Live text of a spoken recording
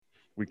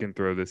we can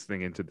throw this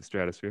thing into the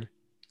stratosphere.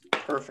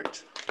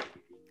 Perfect.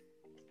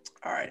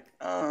 All right.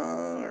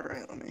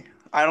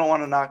 I don't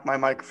want to knock my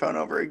microphone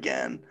over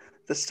again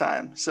this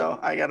time, so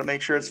I got to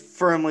make sure it's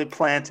firmly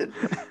planted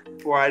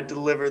before I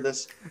deliver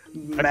this.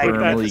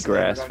 Firmly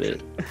grasp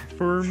it.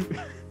 Firmly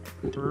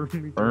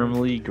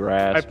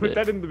grasp I put it.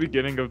 that in the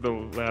beginning of the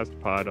last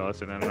pod,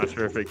 Austin. I'm not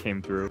sure if it came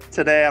through.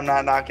 Today, I'm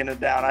not knocking it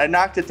down. I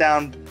knocked it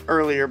down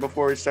earlier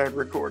before we started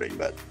recording,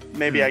 but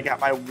maybe I got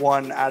my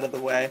one out of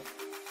the way.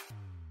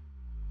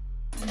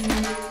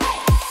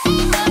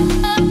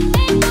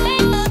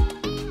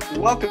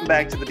 Welcome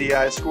back to the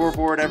DI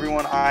Scoreboard,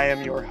 everyone. I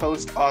am your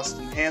host,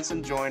 Austin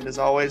Hanson, joined as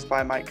always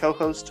by my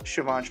co-host,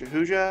 Shivansh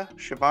Ahuja.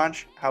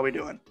 Shivansh, how we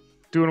doing?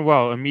 Doing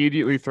well.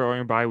 Immediately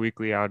throwing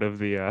bi-weekly out of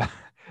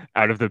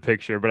the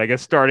picture, but I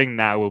guess starting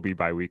now will be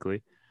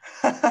bi-weekly.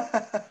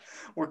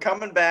 We're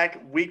coming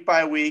back week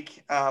by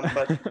week,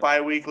 but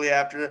bi-weekly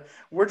after.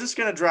 We're just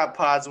going to drop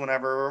pods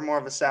whenever. We're more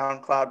of a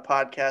SoundCloud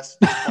podcast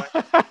at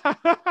this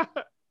point.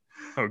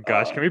 Oh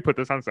gosh, can we put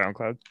this on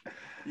SoundCloud?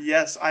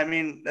 Yes, I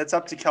mean it's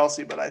up to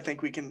Kelsey, but I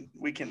think we can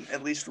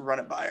at least run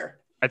it by her.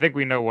 I think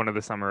we know one of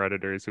the summer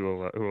editors who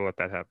will let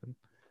that happen.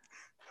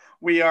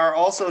 We are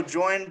also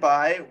joined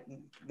by,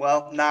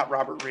 well, not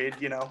Robert Reed.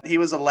 You know, he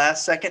was a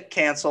last-second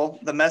cancel.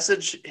 The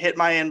message hit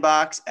my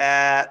inbox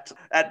at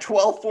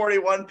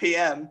 12:41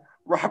 p.m.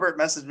 Robert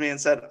messaged me and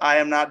said, "I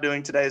am not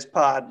doing today's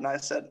pod." And I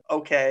said,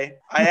 "Okay."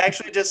 I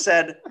actually just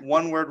said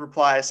one-word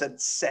reply. I said,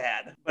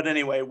 "sad." But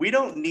anyway, we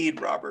don't need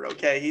Robert,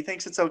 okay? He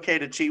thinks it's okay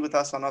to cheat with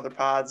us on other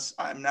pods.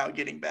 I'm now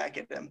getting back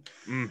at him.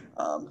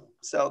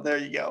 So there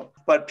you go.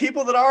 But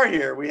people that are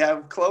here, we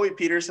have Chloe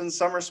Peterson,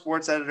 summer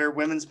sports editor,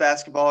 women's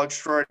basketball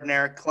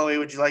extraordinaire. Chloe,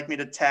 would you like me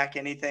to tack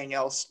anything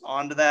else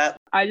onto that?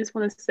 I just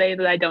want to say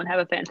that I don't have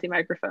a fancy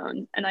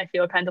microphone and I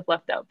feel kind of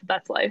left out, but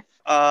that's life.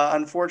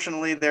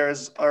 Unfortunately, there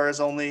is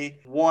only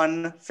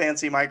one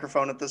fancy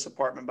microphone at this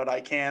apartment, but I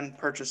can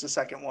purchase a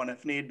second one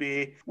if need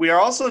be. We are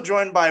also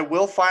joined by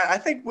Will Fine. I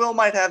think Will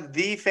might have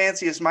the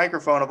fanciest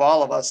microphone of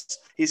all of us.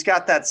 He's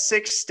got that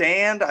 6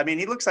 stand. I mean,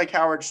 he looks like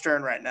Howard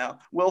Stern right now.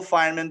 Will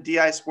Fineman,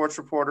 DI sports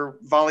reporter,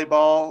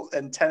 volleyball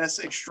and tennis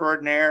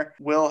extraordinaire.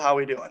 Will, how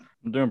we doing?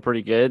 I'm doing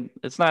pretty good.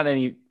 It's not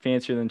any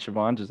fancier than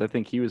Shivansh's. I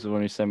think he was the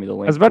one who sent me the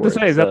link. I was about to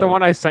say, is that the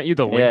one I sent you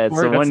the link Yeah, it's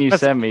for? the one you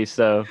sent me.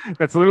 So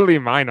that's literally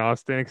mine,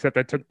 Austin. Except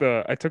I took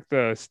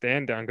the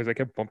stand down because I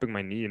kept bumping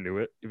my knee into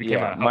it.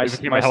 My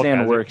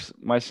stand works.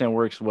 My stand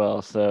works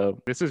well.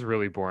 So this is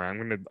really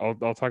boring.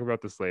 I'll talk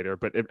about this later.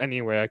 But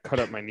anyway, I cut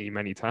up my knee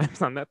many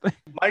times on that thing.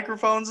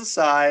 Microphones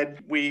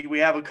aside, we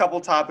have a couple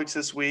topics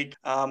this week.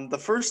 The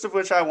first of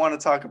which I want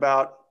to talk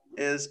about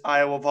is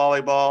Iowa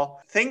volleyball.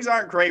 Things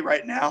aren't great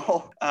right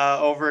now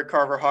over at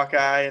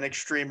Carver-Hawkeye and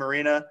Extreme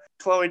Arena.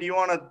 Chloe, do you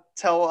want to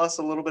tell us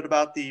a little bit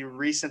about the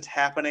recent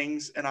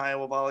happenings in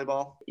Iowa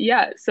volleyball?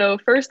 Yeah, so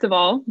first of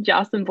all,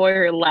 Jocelyn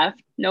Boyer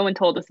left. No one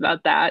told us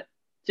about that.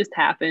 Just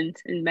happened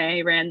in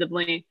May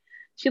randomly.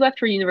 She left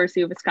for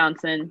University of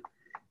Wisconsin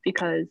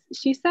because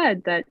she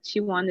said that she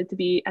wanted to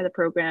be at a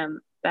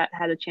program that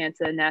had a chance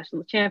at a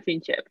national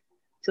championship.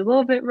 It's a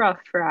little bit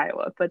rough for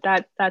Iowa, but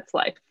that's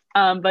life.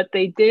 But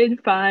they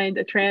did find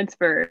a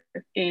transfer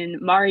in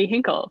Mari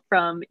Hinkle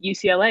from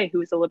UCLA,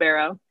 who is a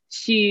libero.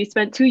 She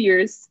spent 2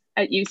 years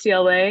at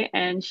UCLA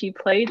and she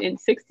played in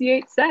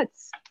 68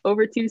 sets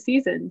over 2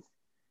 seasons.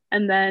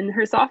 And then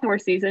her sophomore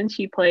season,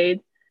 she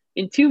played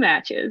in 2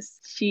 matches.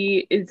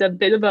 She is a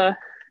bit of a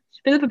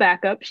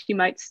backup. She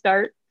might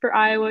start for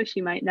Iowa.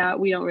 She might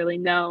not. We don't really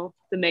know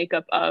the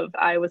makeup of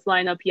Iowa's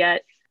lineup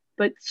yet.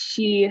 But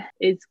she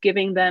is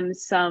giving them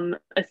some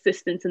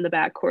assistance in the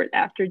backcourt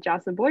after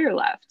Jocelyn Boyer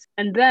left.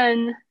 And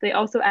then they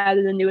also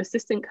added a new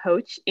assistant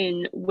coach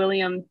in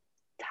William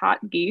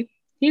Totge.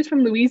 He's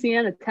from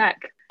Louisiana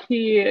Tech.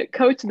 He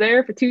coached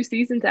there for 2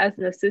 seasons as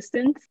an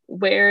assistant,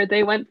 where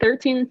they went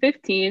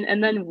 13-15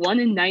 and then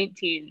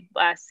 1-19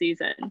 last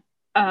season.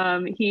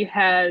 He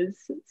has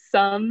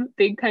some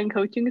Big Ten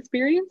coaching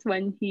experience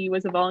when he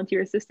was a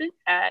volunteer assistant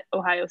at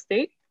Ohio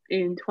State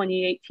in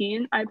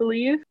 2018, I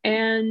believe.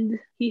 And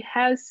he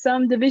has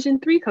some Division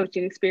III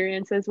coaching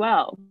experience as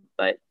well.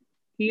 But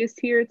he is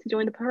here to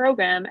join the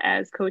program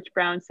as Coach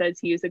Brown says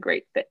he is a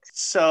great fit.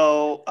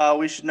 So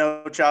we should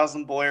know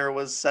Jocelyn Boyer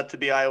was set to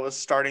be Iowa's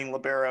starting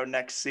libero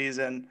next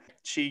season.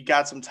 She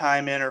got some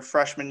time in her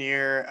freshman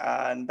year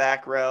in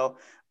back row.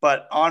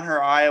 But on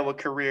her Iowa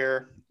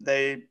career,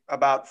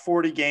 about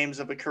 40 games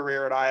of a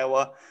career at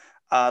Iowa.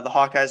 The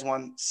Hawkeyes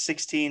won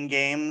 16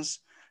 games.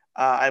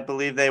 I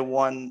believe they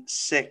won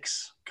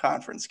 6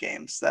 conference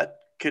games. That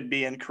could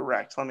be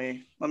incorrect. Let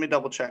me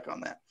double check on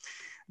that.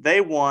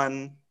 They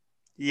won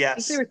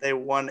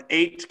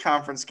 8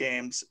 conference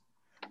games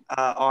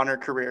on her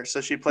career.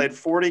 So she played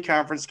 40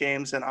 conference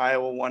games and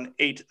Iowa won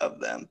 8 of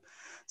them.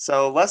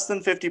 So less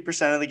than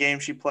 50% of the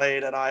games she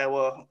played at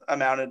Iowa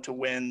amounted to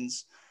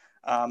wins.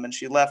 And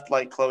she left,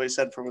 like Chloe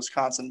said, for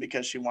Wisconsin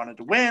because she wanted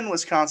to win.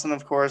 Wisconsin,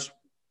 of course,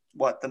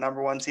 the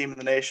number 1 team in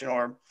the nation,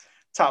 or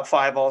top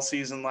 5 all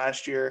season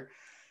last year.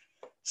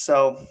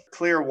 So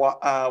clear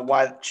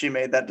why she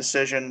made that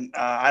decision.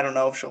 I don't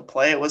know if she'll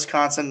play at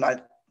Wisconsin.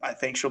 I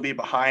think she'll be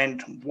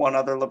behind one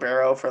other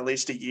libero for at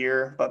least a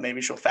year, but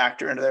maybe she'll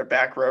factor into their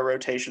back row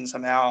rotation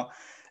somehow,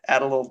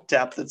 add a little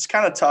depth. It's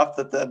kind of tough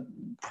that the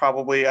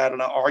probably, I don't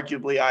know,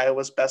 arguably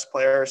Iowa's best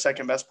player or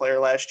second best player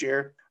last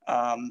year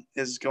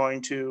is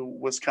going to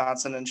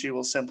Wisconsin, and she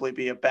will simply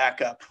be a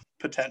backup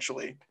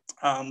potentially,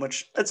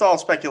 which it's all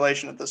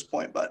speculation at this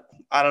point. But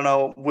I don't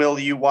know, Will,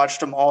 you watched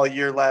them all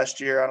year last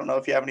year. I don't know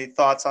if you have any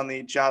thoughts on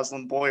the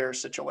Jocelyn Boyer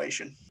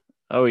situation.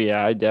 Oh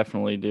yeah, I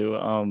definitely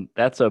do.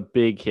 That's a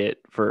big hit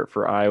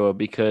for Iowa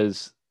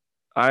because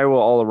Iowa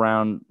all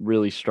around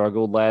really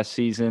struggled last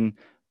season,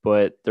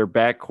 but their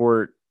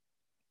backcourt,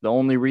 the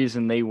only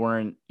reason they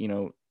weren't,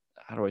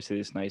 how do I say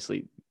this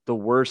nicely, the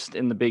worst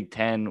in the Big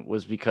Ten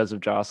was because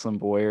of Jocelyn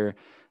Boyer.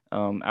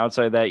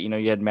 Outside of that,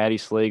 you had Maddie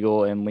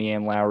Slagle and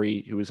Leanne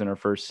Lowry, who was in her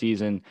first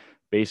season,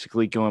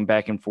 basically going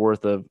back and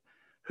forth of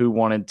who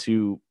wanted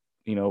to,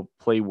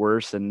 play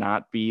worse and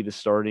not be the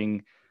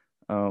starting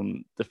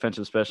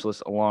defensive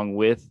specialist along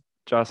with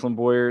Jocelyn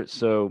Boyer.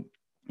 So,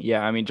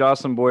 yeah, I mean,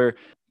 Jocelyn Boyer,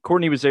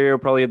 Courtney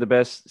Bazzario probably had the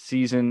best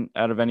season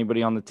out of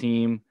anybody on the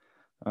team.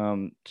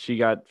 She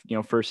got,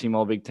 first team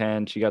all Big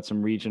Ten. She got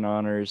some region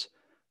honors,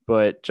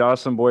 but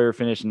Jocelyn Boyer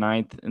finished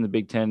 9th in the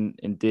Big Ten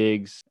in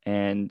digs.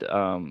 And,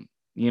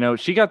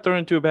 she got thrown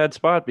into a bad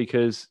spot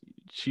because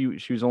she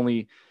was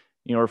only,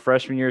 her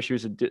freshman year, she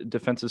was a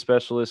defensive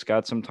specialist,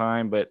 got some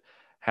time, but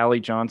Hallie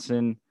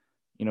Johnson,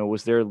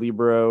 was their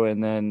libero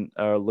and then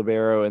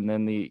libero, and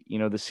then the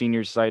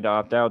seniors decided to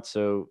opt out.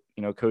 So,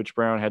 Coach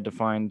Brown had to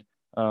find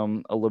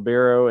a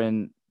libero,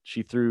 and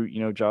she threw,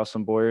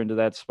 Jocelyn Boyer into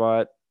that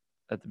spot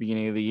at the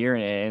beginning of the year,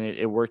 and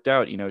it worked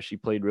out. She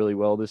played really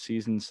well this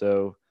season.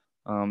 So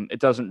it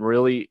doesn't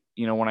really,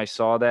 when I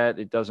saw that,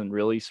 it doesn't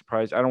really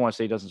surprise. I don't want to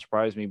say it doesn't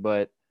surprise me,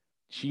 but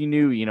she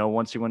knew,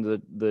 once she went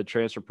to the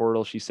transfer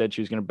portal, she said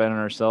she was going to bet on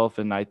herself.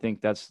 And I think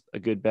that's a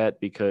good bet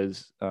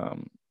because,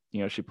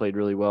 she played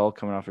really well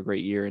coming off a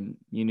great year, and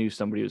you knew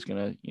somebody was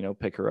going to,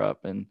 pick her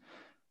up, and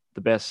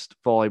the best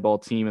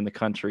volleyball team in the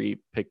country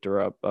picked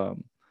her up.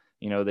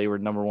 They were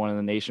number 1 in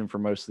the nation for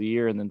most of the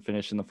year and then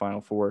finished in the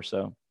Final Four.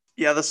 So,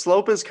 yeah, the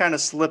slope is kind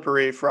of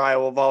slippery for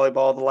Iowa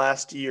volleyball the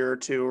last year or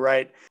two,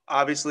 right?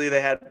 Obviously,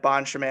 they had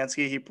Bon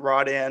Szymanski. He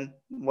brought in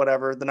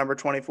the number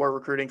 24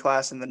 recruiting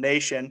class in the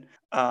nation.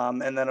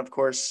 And then, of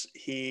course,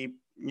 he,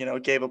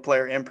 gave a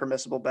player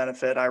impermissible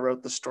benefit. I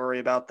wrote the story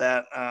about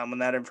that when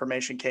that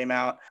information came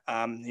out.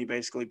 He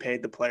basically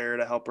paid the player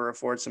to help her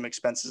afford some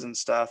expenses and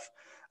stuff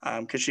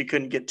because she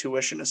couldn't get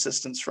tuition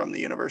assistance from the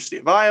University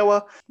of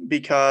Iowa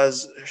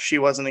because she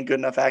wasn't in good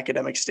enough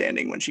academic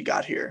standing when she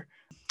got here.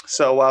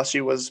 So while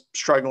she was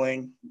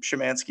struggling,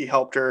 Szymanski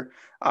helped her.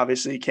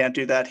 Obviously, you can't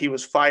do that. He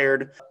was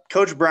fired.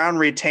 Coach Brown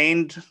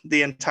retained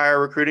the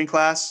entire recruiting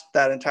class,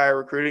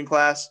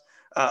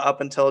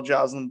 up until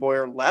Jocelyn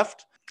Boyer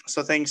left.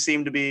 So things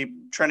seem to be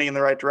trending in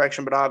the right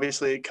direction, but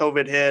obviously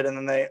COVID hit,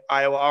 and then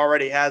Iowa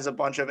already has a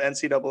bunch of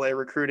NCAA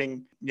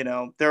recruiting.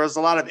 There was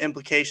a lot of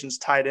implications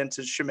tied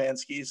into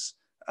Szymanski's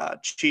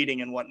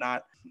cheating and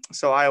whatnot.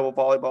 So Iowa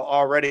volleyball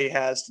already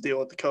has to deal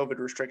with the COVID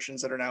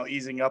restrictions that are now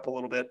easing up a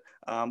little bit,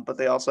 but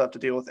they also have to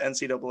deal with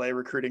NCAA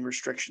recruiting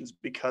restrictions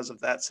because of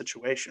that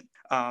situation.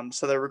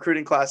 So the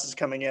recruiting classes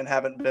coming in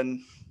haven't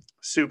been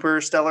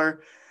super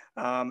stellar.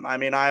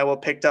 Iowa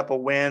picked up a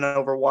win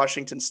over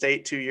Washington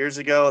State 2 years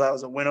ago. That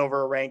was a win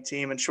over a ranked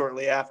team, and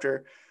shortly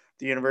after,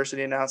 the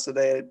university announced that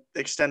they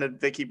extended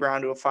Vicki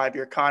Brown to a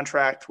 5-year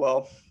contract.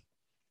 Well,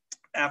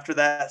 after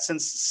that,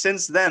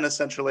 since then,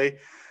 essentially,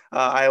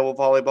 Iowa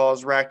volleyball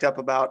has racked up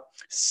about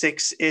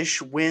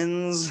 6-ish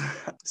wins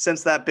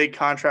since that big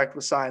contract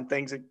was signed.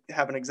 Things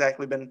haven't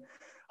exactly been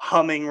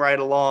humming right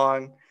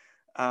along,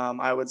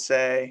 I would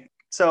say.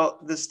 So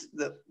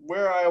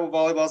where Iowa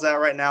volleyball's at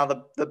right now,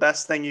 the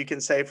best thing you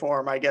can say for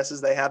them, I guess, is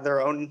they have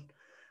their own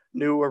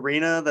new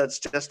arena that's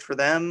just for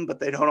them, but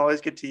they don't always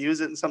get to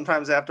use it, and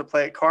sometimes they have to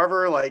play at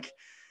Carver. I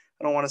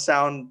don't want to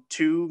sound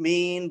too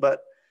mean,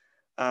 but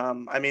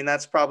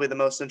that's probably the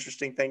most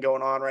interesting thing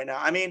going on right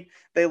now.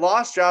 They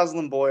lost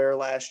Jocelyn Boyer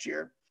last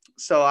year,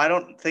 so I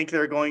don't think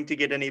they're going to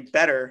get any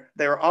better.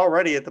 They were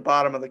already at the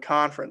bottom of the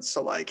conference,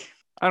 so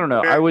I don't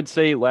know. I would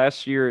say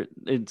last year,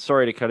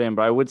 sorry to cut in,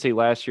 but I would say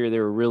last year they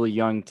were a really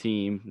young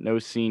team, no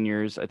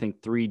seniors, I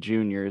think 3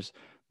 juniors.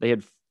 They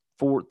had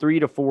 3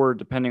 to 4,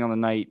 depending on the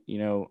night,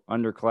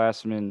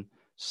 underclassmen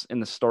in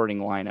the starting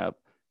lineup,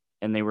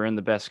 and they were in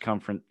the best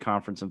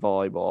conference in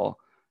volleyball.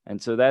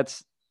 And so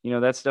that's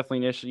definitely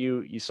an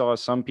issue. You saw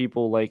some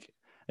people like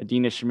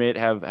Adina Schmidt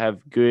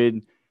have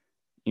good,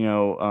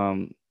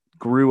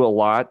 grew a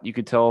lot. You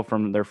could tell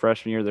from their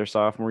freshman year, their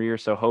sophomore year.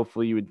 So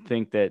hopefully you would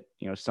think that,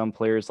 some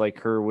players like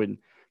her would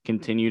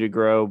continue to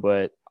grow.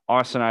 But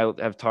Austin and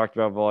I have talked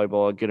about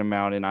volleyball a good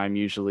amount, and I'm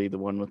usually the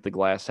one with the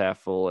glass half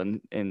full,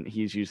 and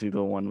he's usually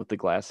the one with the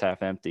glass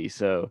half empty.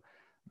 So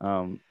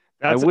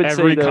that's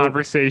every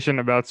conversation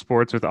about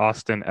sports with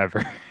Austin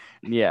ever.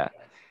 Yeah.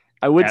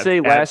 I would say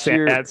last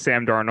year at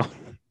Sam Darnold.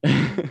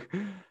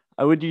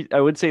 I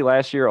would say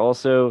last year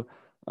also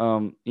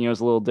It's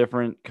a little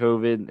different.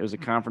 COVID, it was a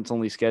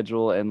conference-only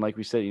schedule. And like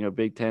we said,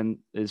 Big Ten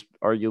is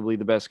arguably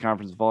the best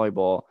conference in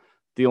volleyball.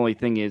 The only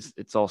thing is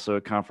it's also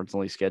a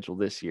conference-only schedule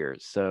this year.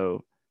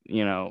 So,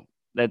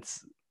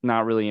 that's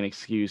not really an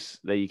excuse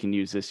that you can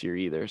use this year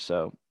either.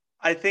 So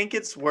I think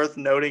it's worth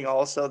noting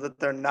also that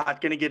they're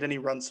not going to get any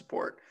run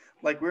support.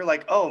 Like we're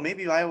like, oh,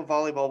 maybe Iowa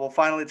volleyball will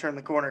finally turn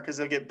the corner because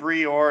they'll get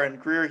Bree Orr and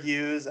Greer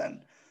Hughes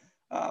and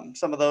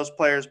some of those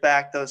players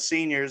back, those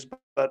seniors.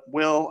 But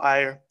Will,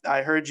 I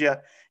heard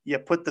you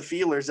put the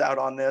feelers out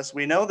on this.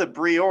 We know that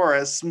Bree Orr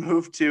has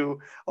moved to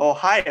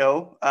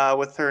Ohio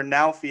with her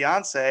now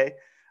fiance,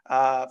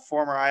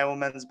 former Iowa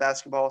men's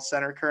basketball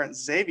center, current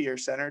Xavier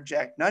center,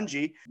 Jack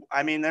Nungy.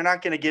 I mean, they're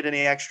not going to get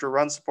any extra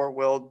run support,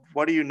 Will.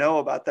 What do you know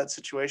about that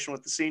situation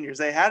with the seniors?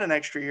 They had an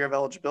extra year of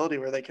eligibility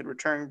where they could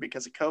return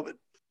because of COVID.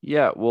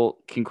 yeah, well,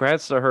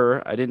 congrats to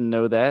her. I didn't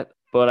know that,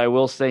 but I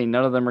will say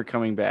none of them are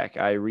coming back.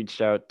 I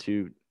reached out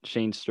to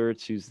Shane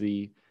Sturts, who's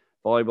the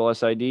volleyball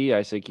SID.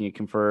 I said, can you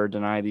confirm or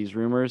deny these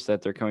rumors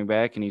that they're coming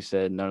back? And he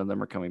said none of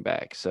them are coming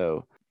back.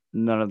 So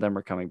none of them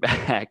are coming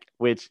back,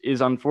 which is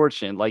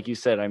unfortunate. Like you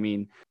said, I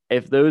mean,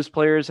 if those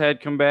players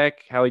had come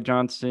back, Hallie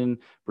Johnson,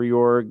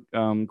 Brior,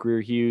 Greer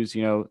Hughes,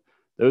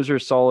 those are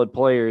solid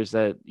players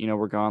that,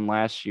 were gone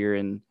last year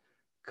and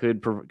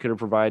could have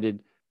provided,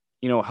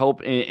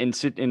 help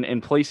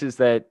in places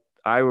that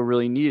Iowa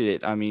really needed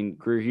it. I mean,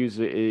 Greer Hughes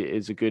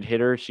is a good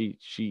hitter.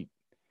 She's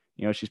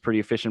pretty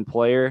efficient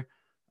player.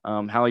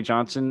 Hallie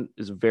Johnson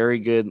is a very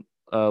good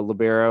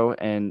libero,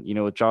 and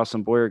with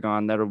Jocelyn Boyer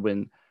gone, that would have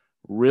been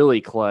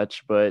really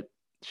clutch. But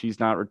she's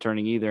not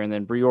returning either. And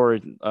then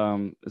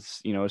Brior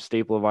is a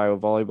staple of Iowa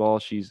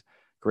volleyball. She's a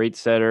great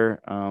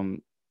setter.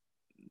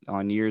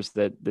 On years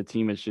that the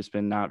team has just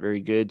been not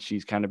very good,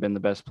 she's kind of been the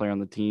best player on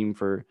the team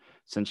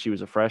since she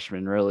was a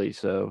freshman, really.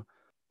 So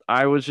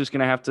I was just going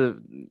to have to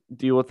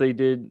deal with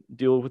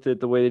it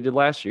the way they did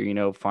last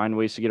year, find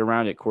ways to get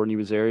around it. Courtney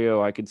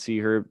Rosario, I could see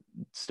her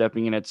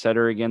stepping in at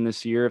setter again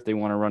this year if they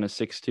want to run a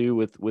 6-2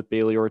 with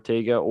Bailey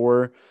Ortega,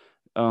 or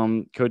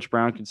Coach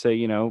Brown could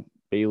say,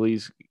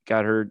 Bailey's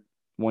got her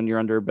 1 year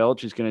under her belt.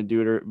 She's going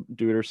to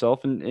do it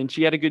herself. And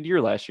she had a good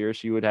year last year.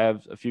 She would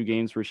have a few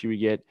games where she would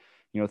get,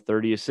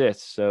 30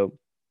 assists. So,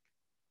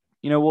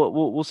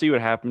 we'll see what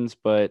happens,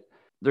 but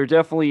they're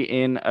definitely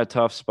in a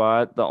tough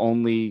spot. The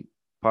only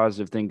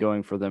positive thing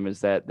going for them is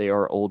that they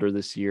are older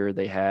this year.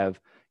 They have,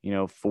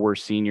 4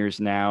 seniors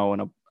now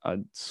and a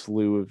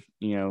slew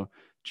of,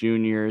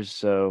 juniors.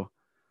 So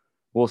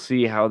we'll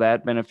see how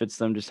that benefits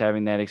them, just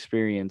having that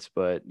experience.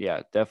 But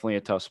yeah, definitely a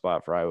tough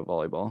spot for Iowa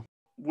volleyball.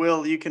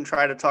 Will, you can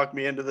try to talk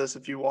me into this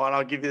if you want.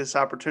 I'll give you this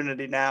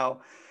opportunity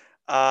now.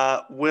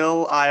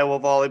 Will Iowa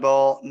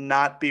volleyball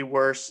not be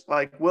worse?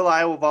 Like, will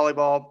Iowa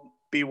volleyball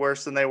be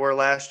worse than they were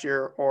last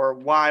year, or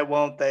why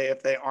won't they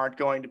if they aren't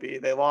going to be?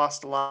 They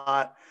lost a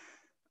lot.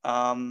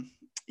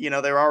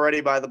 They're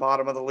already by the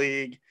bottom of the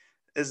league.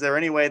 Is there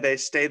any way they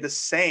stay the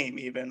same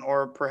even,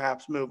 or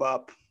perhaps move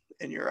up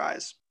in your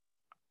eyes?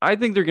 I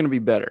think they're going to be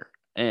better.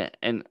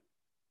 And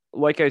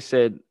like I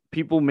said,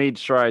 people made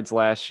strides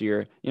last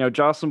year.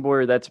 Jocelyn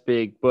Boyer, that's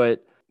big,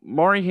 but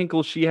Mari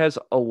Hinkle, she has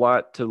a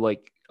lot to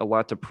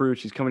prove.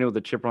 She's coming in with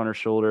a chip on her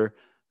shoulder.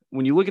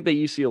 When you look at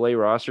the UCLA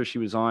roster she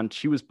was on,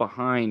 she was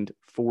behind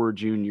 4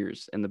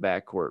 juniors in the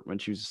backcourt when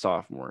she was a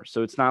sophomore.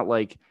 So it's not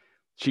like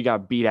she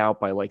got beat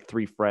out by like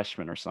 3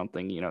 freshmen or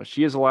something.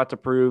 She has a lot to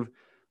prove.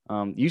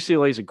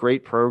 UCLA is a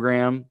great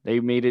program. They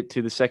made it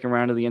to the second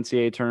round of the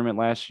NCAA tournament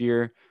last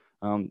year.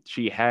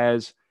 She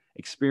has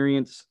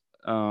experience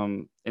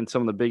in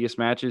some of the biggest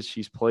matches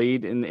she's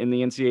played in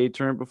the NCAA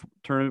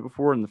tournament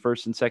before, in the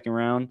first and second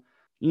round.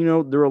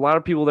 There were a lot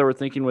of people that were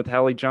thinking with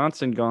Hallie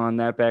Johnson gone,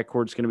 that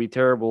backcourt's going to be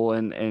terrible,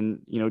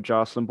 and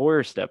Jocelyn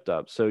Boyer stepped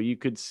up. So you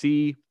could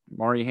see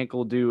Mari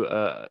Hinkle do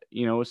a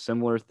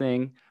similar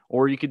thing,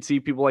 or you could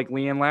see people like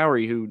Leanne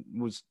Lowry, who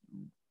was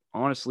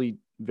honestly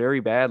very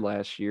bad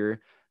last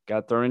year,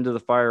 got thrown into the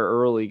fire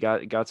early,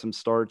 got some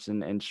starts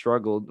and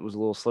struggled, was a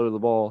little slow to the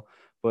ball,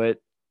 but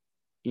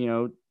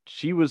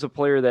she was a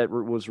player that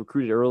was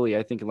recruited early,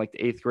 I think in like the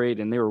 8th grade,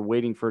 and they were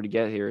waiting for her to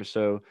get here.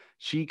 So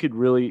she could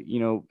really,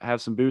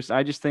 have some boost.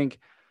 I just think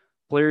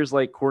players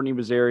like Courtney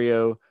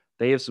Rosario,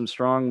 they have some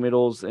strong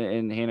middles,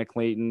 and Hannah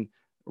Clayton,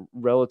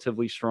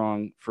 relatively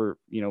strong for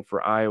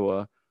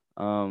Iowa.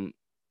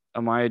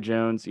 Amaya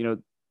Jones,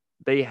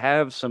 they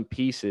have some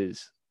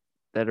pieces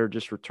that are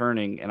just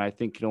returning, and I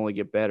think can only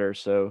get better.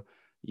 So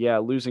yeah,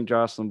 losing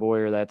Jocelyn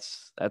Boyer,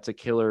 that's a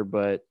killer,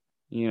 but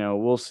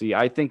we'll see.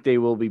 I think they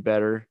will be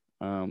better.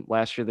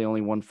 Last year they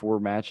only won 4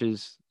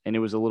 matches, and it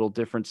was a little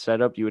different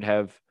setup. You would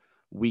have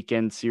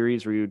weekend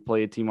series where you would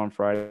play a team on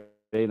Friday,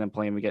 then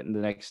play them again the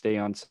next day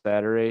on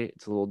Saturday.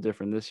 It's a little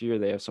different this year.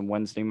 They have some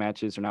Wednesday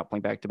matches. They're not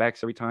playing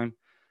back-to-backs every time.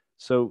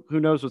 So who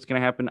knows what's going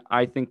to happen.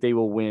 I think they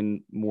will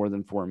win more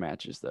than 4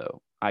 matches,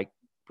 though.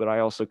 But I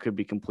also could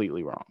be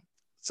completely wrong.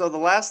 So the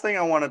last thing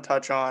I want to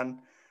touch on,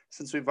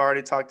 since we've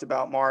already talked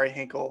about Mari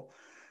Hinkle,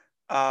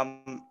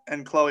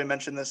 and Chloe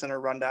mentioned this in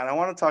her rundown, I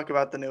want to talk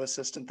about the new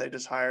assistant they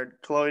just hired.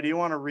 Chloe, do you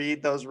want to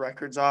read those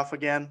records off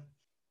again?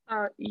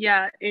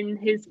 Yeah, in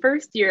his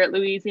first year at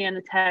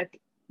Louisiana Tech,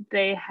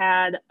 they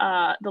had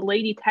the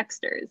Lady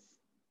Texters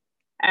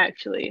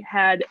actually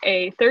had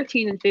a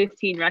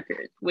 13-15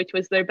 record, which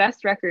was their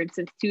best record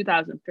since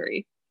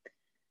 2003.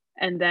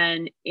 And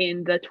then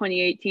in the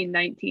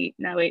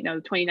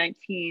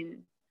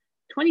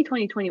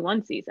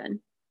 2020-21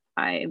 season,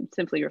 I'm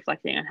simply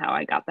reflecting on how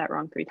I got that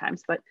wrong 3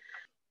 times, but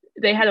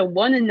they had a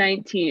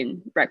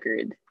 1-19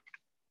 record,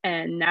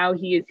 and now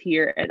he is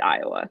here at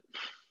Iowa.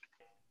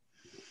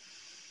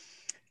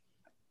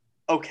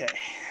 Okay.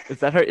 Is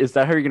that how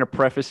you're going to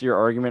preface your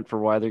argument for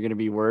why they're going to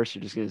be worse?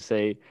 You're just going to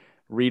say,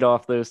 read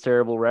off those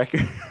terrible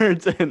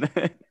records, and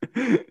then...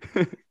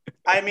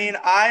 I mean,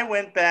 I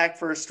went back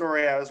for a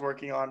story I was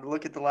working on to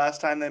look at the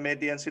last time they made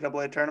the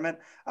NCAA tournament.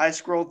 I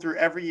scrolled through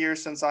every year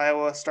since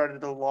Iowa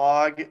started to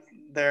log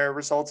their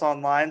results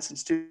online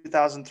since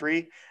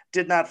 2003.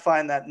 Did not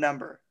find that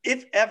number.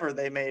 If ever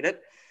they made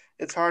it,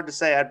 it's hard to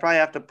say. I'd probably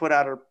have to put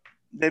out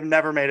they've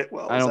never made it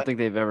well. I don't think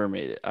they've ever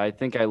made it. I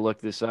think I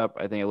looked this up.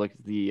 I think I looked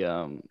at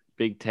the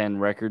Big Ten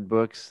record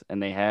books, and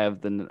they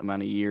have the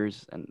amount of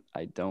years, and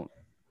I don't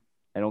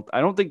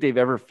think they've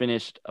ever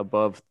finished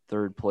above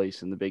 3rd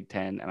place in the Big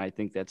Ten, and I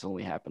think that's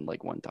only happened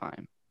like one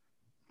time.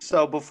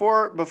 So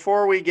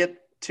before we get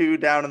too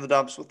down in the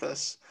dumps with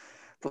this,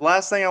 the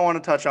last thing I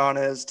want to touch on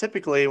is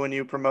typically when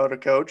you promote a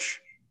coach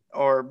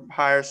or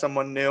hire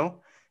someone new,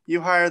 you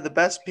hire the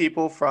best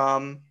people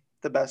from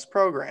the best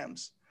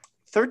programs.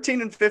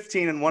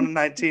 13-15 and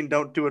 1-19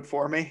 don't do it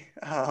for me.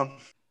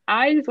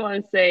 I just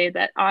want to say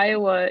that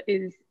Iowa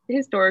is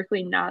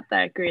historically not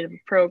that great of a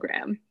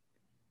program,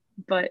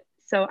 but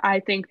so I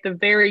think the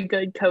very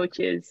good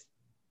coaches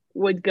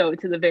would go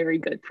to the very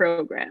good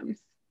programs.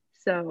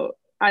 So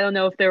I don't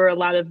know if there were a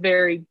lot of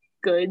very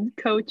good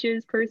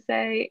coaches per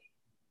se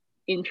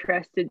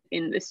interested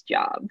in this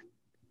job.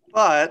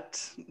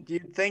 But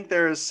you'd think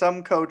there is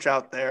some coach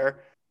out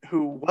there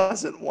who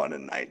wasn't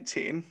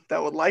 1-19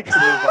 that would like to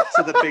move up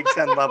to the Big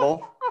Ten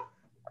level.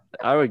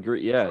 I would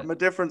agree, yeah. From a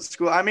different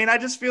school. I mean, I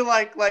just feel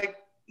like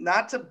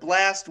not to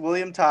blast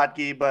William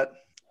Totke, but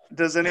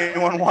does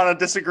anyone want to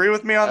disagree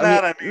with me on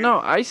that? No,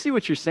 I see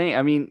what you're saying.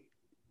 I mean,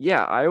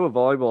 yeah, Iowa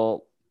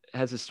volleyball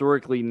has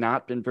historically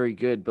not been very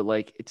good, but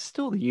like it's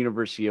still the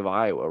University of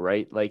Iowa,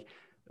 right? Like,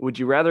 would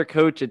you rather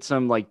coach at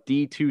some like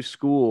D2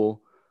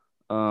 school,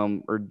 or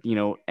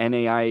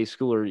NAIA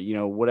school, or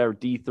whatever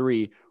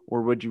D3,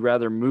 or would you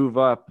rather move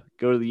up,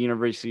 go to the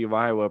University of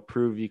Iowa,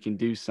 prove you can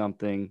do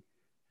something,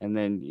 and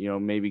then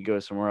maybe go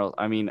somewhere else?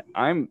 I mean,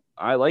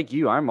 I like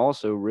you. I'm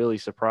also really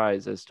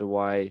surprised as to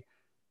why.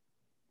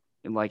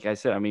 And like I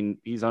said, I mean,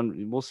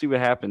 we'll see what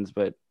happens,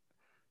 but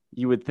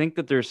you would think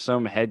that there's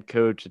some head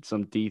coach at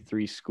some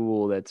D3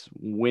 school that's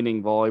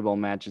winning volleyball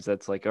matches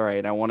that's like, all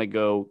right, I want to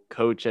go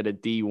coach at a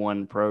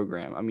D1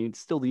 program. I mean, it's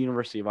still the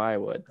University of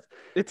Iowa.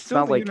 It's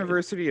still the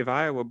University of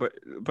Iowa, but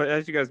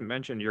as you guys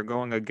mentioned, you're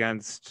going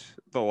against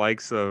the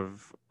likes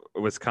of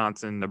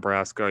Wisconsin,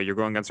 Nebraska. You're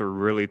going against a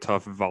really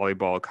tough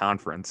volleyball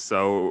conference.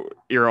 So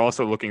you're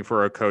also looking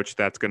for a coach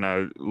that's going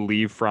to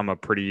leave from a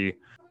pretty,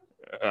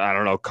 I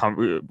don't know,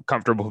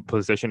 comfortable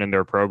position in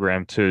their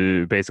program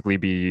to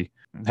basically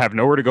have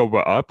nowhere to go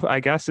but up, I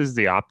guess, is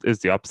the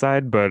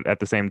upside. But at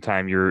the same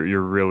time,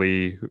 you're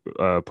really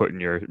putting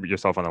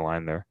yourself on the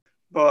line there.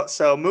 But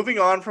so moving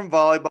on from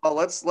volleyball,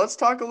 let's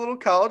talk a little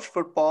college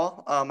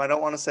football. I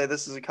don't want to say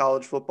this is a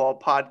college football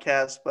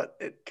podcast, but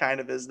it kind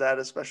of is that,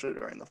 especially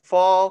during the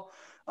fall.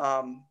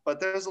 But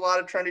there's a lot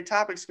of trendy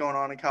topics going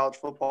on in college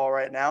football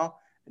right now,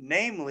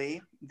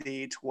 namely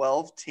the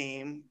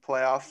 12-team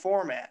playoff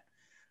format.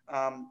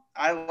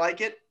 I like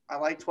it. I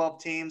like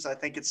 12 teams. I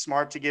think it's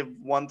smart to give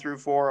 1 through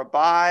 4 a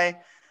bye.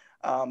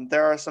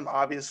 There are some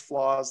obvious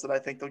flaws that I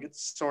think they'll get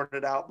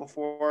sorted out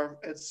before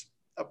it's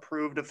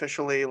approved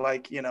officially.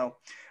 Like,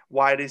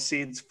 why do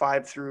seeds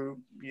 5 through,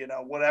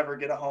 whatever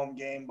get a home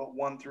game, but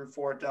 1 through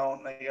 4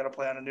 don't? They got to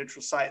play on a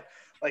neutral site.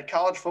 Like,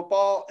 college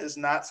football is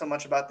not so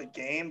much about the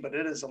game, but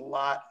it is a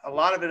lot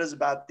of it is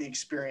about the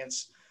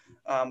experience.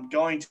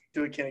 Going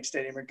to a Kinnick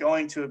Stadium or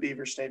going to a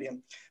Beaver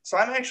Stadium. So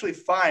I'm actually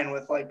fine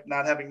with like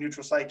not having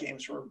neutral site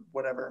games for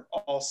whatever,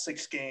 all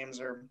 6 games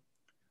or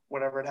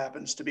whatever it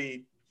happens to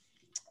be.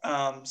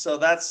 So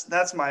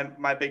that's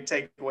my big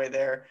takeaway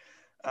there.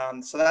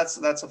 So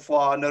that's a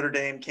flaw. Notre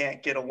Dame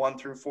can't get a 1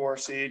 through 4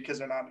 seed because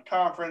they're not in a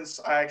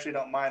conference. I actually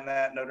don't mind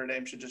that. Notre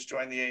Dame should just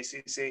join the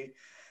ACC.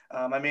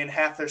 I mean,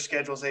 half their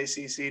schedule's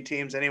ACC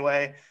teams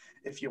anyway.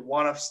 If you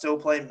want to still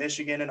play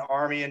Michigan and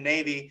Army and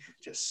Navy,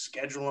 just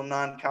schedule them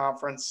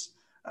non-conference,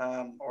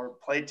 or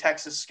play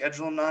Texas,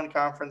 schedule them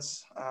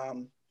non-conference.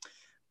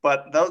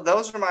 But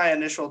those are my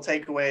initial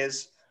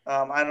takeaways.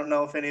 I don't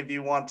know if any of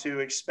you want to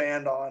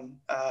expand on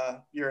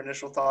your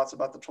initial thoughts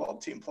about the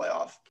 12-team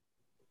playoff.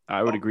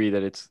 I would agree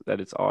that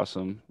it's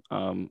awesome.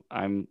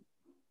 I'm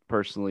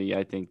personally,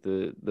 I think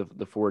the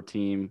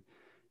 4-team,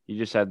 you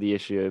just have the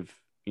issue of,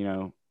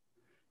 you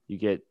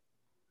get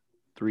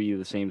 3 of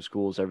the same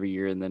schools every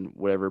year, and then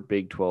whatever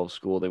Big 12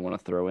 school they want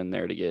to throw in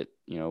there to get,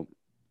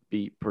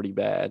 beat pretty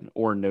bad,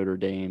 or Notre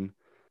Dame.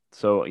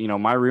 So,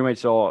 my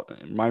roommates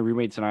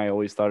and I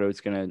always thought it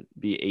was going to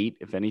be 8,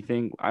 if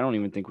anything. I don't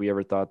even think we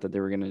ever thought that they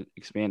were going to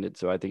expand it.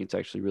 So I think it's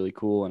actually really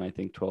cool. And I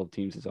think 12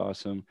 teams is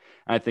awesome.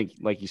 And I think,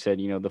 like you said,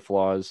 the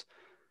flaws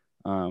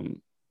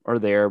are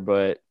there,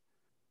 but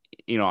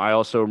I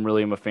also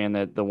really am a fan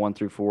that the 1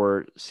 through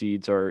 4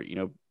 seeds are,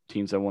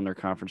 teams that won their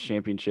conference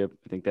championship.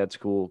 I think that's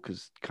cool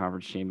because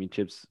conference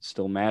championships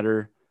still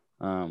matter.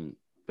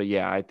 But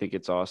yeah, I think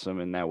it's awesome.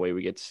 And that way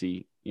we get to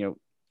see,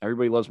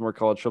 everybody loves more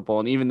college football.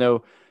 And even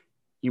though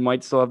you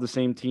might still have the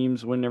same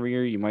teams win every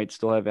year, you might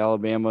still have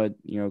Alabama,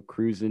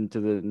 cruise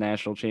into the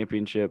national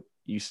championship.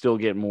 You still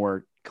get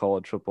more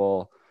college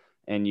football,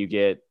 and you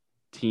get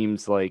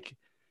teams like,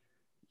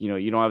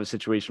 you don't have a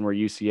situation where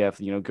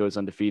UCF, goes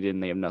undefeated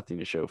and they have nothing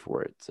to show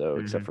for it. So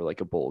except for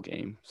like a bowl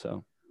game.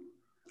 So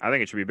I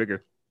think it should be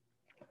bigger.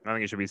 I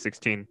think it should be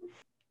 16.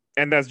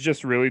 And that's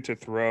just really to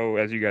throw,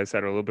 as you guys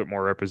said, a little bit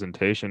more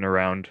representation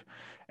around,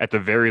 at the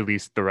very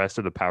least, the rest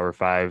of the Power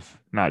Five,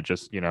 not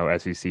just,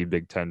 SEC,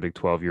 Big 10, Big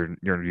 12,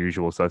 your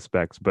usual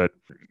suspects, but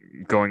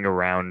going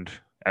around,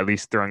 at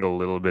least throwing a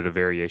little bit of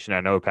variation. I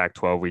know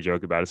Pac-12, we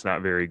joke about, it's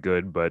not very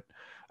good, but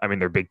I mean,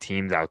 they're big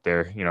teams out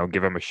there,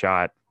 give them a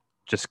shot.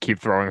 Just keep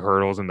throwing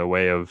hurdles in the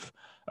way of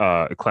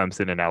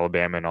Clemson and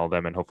Alabama and all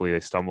them, and hopefully they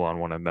stumble on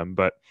one of them.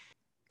 But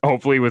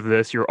hopefully with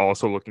this, you're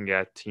also looking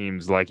at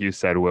teams like you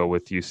said, Will,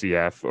 with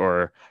UCF,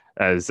 or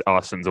as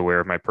Austin's aware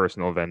of, my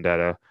personal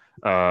vendetta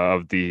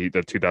of the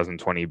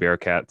 2020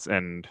 Bearcats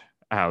and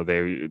how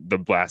the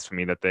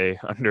blasphemy that they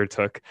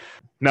undertook.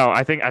 No,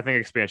 I think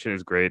expansion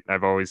is great.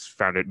 I've always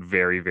found it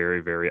very,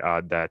 very, very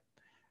odd that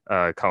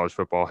college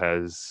football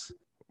has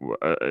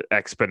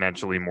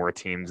exponentially more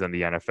teams than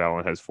the NFL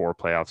and has 4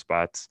 playoff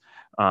spots,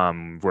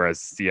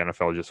 whereas the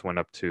NFL just went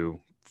up to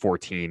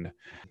 14.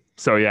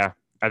 So yeah,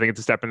 I think it's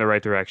a step in the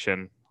right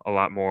direction. A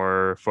lot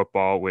more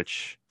football,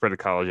 which for the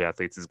college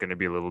athletes is going to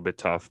be a little bit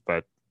tough,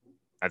 but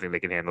I think they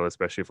can handle it,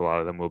 especially if a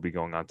lot of them will be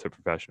going on to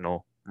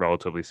professional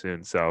relatively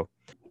soon. So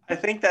I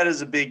think that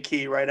is a big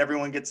key, right?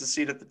 Everyone gets a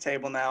seat at the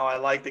table now. I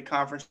like the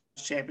conference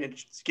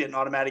championships get an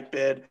automatic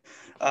bid.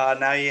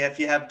 Now, if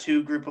you have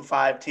 2 group of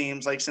 5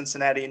 teams like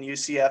Cincinnati and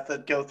UCF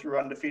that go through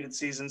undefeated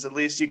seasons, at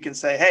least you can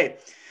say, hey,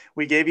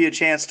 we gave you a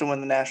chance to win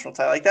the national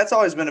title. Like, that's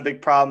always been a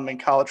big problem in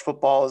college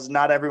football, is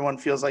not everyone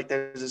feels like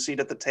there's a seat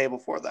at the table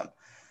for them.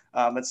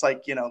 It's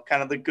like,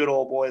 kind of the good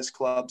old boys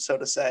club, so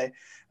to say.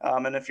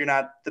 And if you're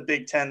not the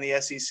Big 10,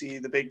 the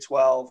SEC, the Big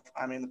 12,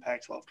 I mean, the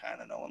Pac-12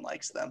 kind of, no one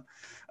likes them.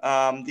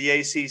 The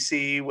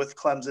ACC with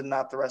Clemson,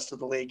 not the rest of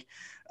the league.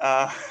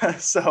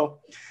 So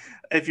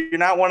if you're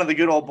not one of the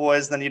good old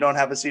boys, then you don't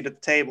have a seat at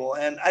the table.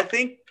 And I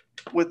think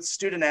with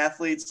student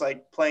athletes,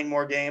 like playing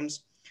more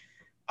games,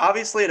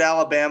 obviously at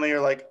Alabama,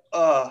 you're like,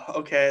 oh,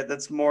 okay,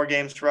 that's more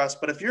games for us.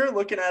 But if you're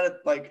looking at it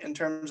like in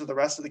terms of the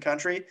rest of the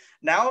country,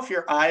 now if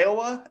you're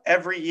Iowa,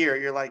 every year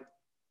you're like,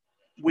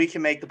 we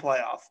can make the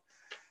playoff.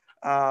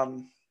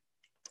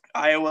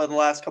 Iowa the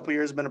last couple of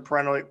years has been a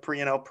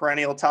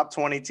perennial top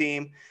 20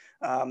 team.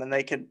 And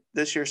they could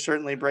this year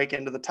certainly break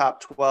into the top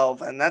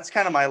 12. And that's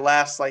kind of my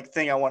last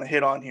thing I want to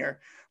hit on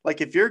here.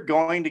 Like, if you're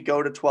going to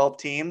go to 12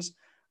 teams,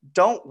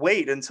 don't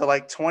wait until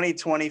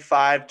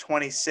 2025,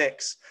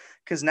 26.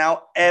 Because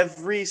now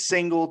every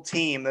single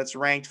team that's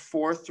ranked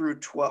 4th through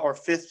 12 or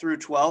 5th through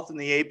 12th in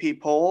the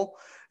AP poll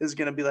is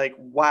going to be like,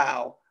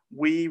 wow,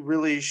 we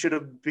should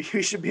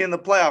be in the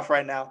playoff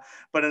right now.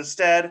 But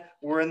instead,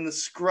 we're in the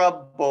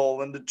Scrub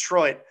Bowl in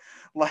Detroit.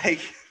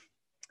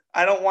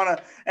 I don't want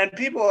to – and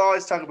people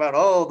always talk about,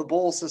 oh, the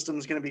bowl system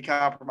is going to be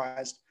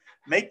compromised.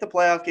 Make the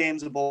playoff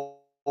games a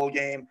bowl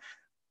game.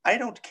 I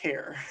don't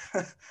care.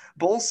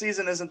 Bowl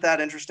season isn't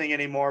that interesting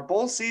anymore.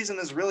 Bowl season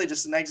is really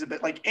just an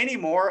exhibit.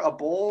 Anymore, a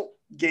bowl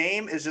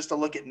game is just a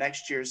look at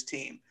next year's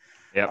team.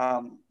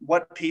 Yep.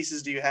 What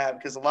pieces do you have?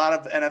 Because a lot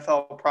of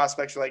NFL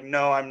prospects are like,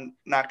 no, I'm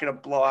not going to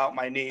blow out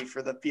my knee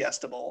for the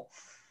Fiesta Bowl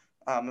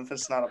if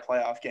it's not a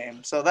playoff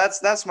game. So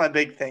that's my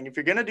big thing. If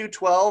you're going to do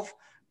 12,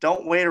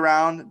 don't wait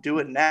around. Do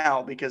it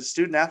now, because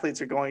student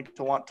athletes are going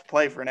to want to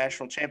play for a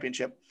national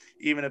championship,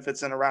 even if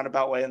it's in a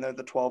roundabout way and they're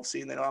the 12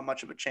 seed and they don't have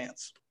much of a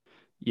chance.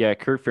 Yeah,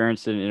 Kirk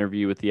Ferentz did an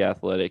interview with The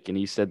Athletic, and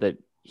he said that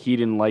he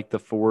didn't like the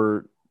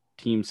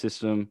 4-team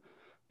system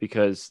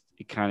because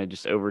it kind of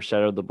just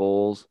overshadowed the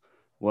bowls.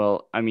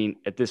 Well, I mean,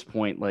 at this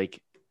point,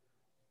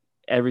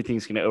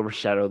 everything's going to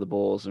overshadow the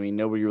bowls. I mean,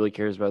 nobody really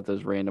cares about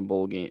those random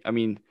bowl games. I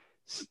mean,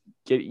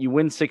 you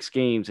win 6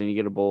 games and you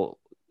get a bowl,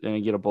 and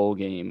you get a bowl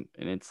game,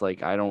 and it's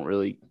like, I don't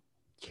really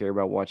care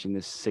about watching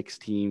this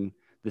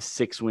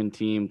 6-win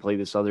team play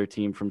this other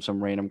team from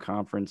some random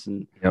conference.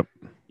 And yep.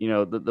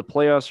 The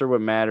playoffs are what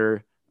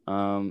matter.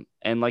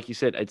 And like you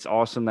said, it's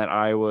awesome that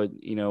Iowa,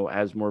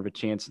 has more of a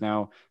chance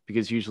now,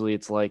 because usually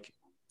it's like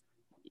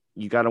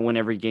you got to win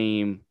every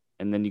game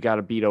and then you got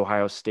to beat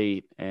Ohio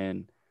State.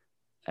 And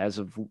as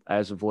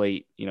of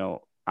late,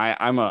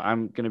 I'm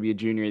going to be a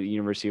junior at the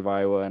University of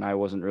Iowa, and I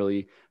wasn't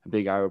really a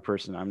big Iowa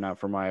person. I'm not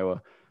from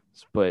Iowa,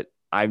 but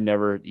I've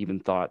never even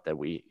thought that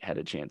we had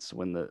a chance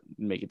to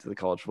make it to the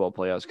college football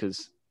playoffs,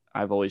 because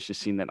I've always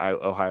just seen that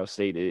Ohio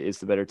State is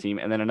the better team.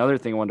 And then another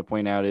thing I wanted to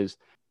point out is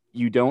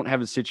you don't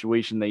have a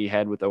situation that you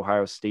had with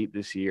Ohio State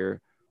this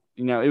year.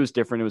 You know, it was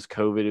different. It was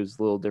COVID. It was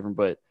a little different,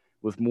 but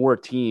with more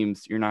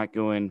teams, you're not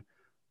going,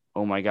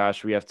 oh my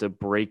gosh, we have to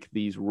break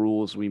these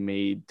rules we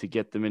made to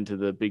get them into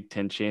the Big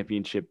Ten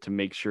championship to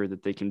make sure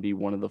that they can be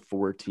one of the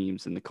 4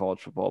 teams in the college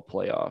football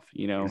playoff.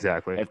 You know,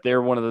 Exactly. if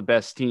they're one of the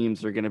best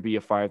teams, they're going to be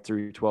a 5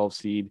 through 12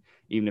 seed,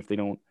 even if they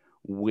don't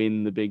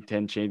win the Big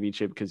Ten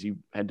championship because you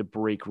had to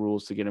break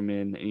rules to get them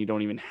in, and you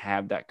don't even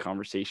have that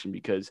conversation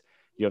because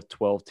you have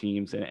 12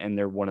 teams and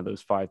they're one of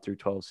those 5 through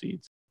 12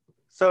 seeds.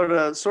 So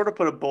to sort of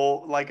put a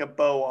bow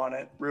on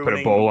it, Put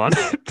a bow on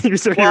it. You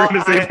said you were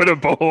going to say put a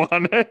bow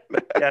on it.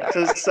 Yeah.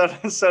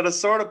 So to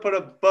sort of put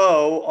a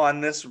bow on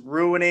this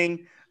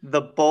ruining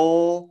the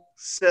bowl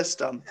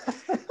system.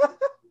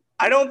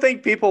 I don't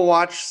think people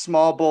watch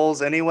small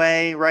bowls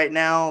anyway right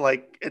now.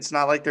 Like, it's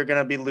not like they're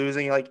going to be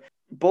losing. Like,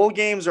 bowl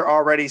games are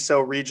already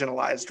so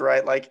regionalized,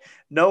 right? Like,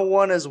 no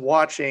one is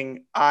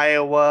watching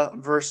Iowa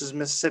versus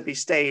Mississippi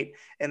State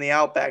in the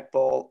Outback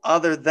Bowl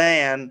other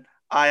than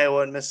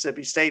Iowa and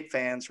Mississippi State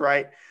fans,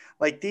 right?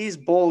 Like, these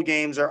bowl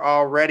games are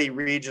already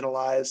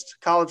regionalized.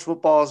 College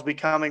football is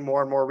becoming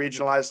more and more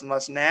regionalized and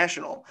less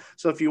national.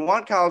 So if you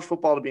want college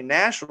football to be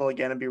national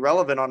again and be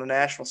relevant on a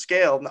national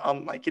scale,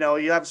 like, you know,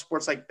 you have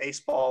sports like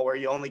baseball where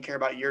you only care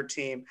about your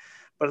team,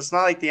 but it's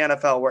not like the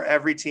NFL where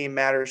every team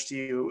matters to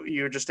you.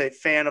 You're just a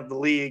fan of the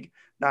league,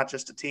 not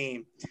just a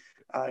team.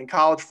 In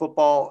college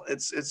football,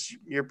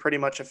 you're pretty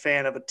much a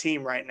fan of a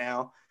team right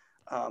now.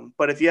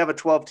 But if you have a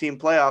 12-team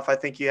playoff, I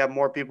think you have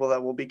more people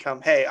that will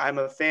become, hey, I'm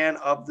a fan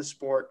of the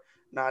sport,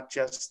 not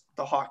just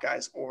the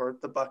Hawkeyes or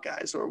the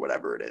Buckeyes or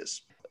whatever it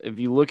is. If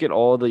you look at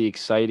all the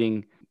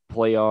exciting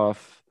playoff,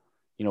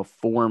 you know,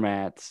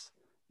 formats,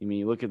 I mean,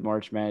 you look at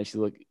March Madness,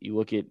 you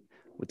look at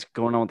what's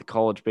going on with the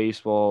college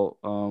baseball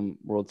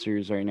World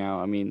Series right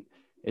now. I mean,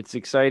 it's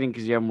exciting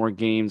because you have more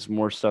games,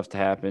 more stuff to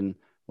happen.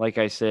 Like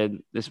I said,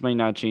 this might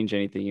not change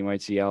anything. You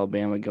might see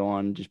Alabama go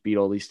on and just beat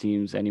all these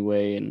teams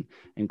anyway,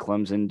 and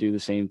Clemson do the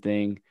same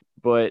thing.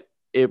 But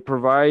it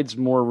provides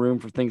more room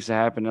for things to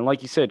happen. And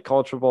like you said,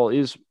 college football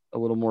is a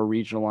little more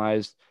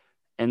regionalized,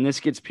 and this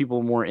gets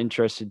people more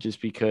interested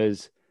just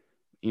because,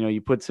 you know,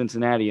 you put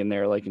Cincinnati in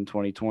there, like in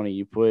 2020,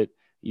 you put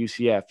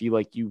UCF,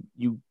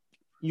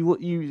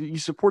 you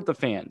support the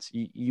fans.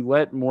 You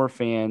let more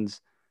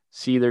fans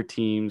see their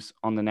teams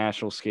on the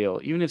national scale.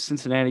 Even if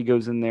Cincinnati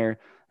goes in there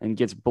and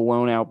gets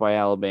blown out by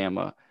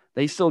Alabama,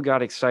 they still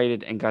got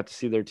excited and got to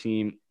see their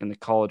team in the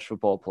college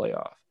football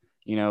playoff.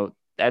 You know,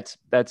 that's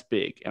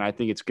big. And I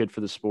think it's good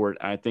for the sport.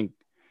 And I think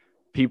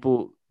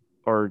people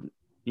are,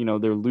 you know,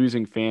 they're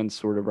losing fans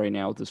sort of right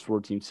now with this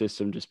 4-team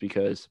system just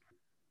because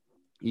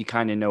you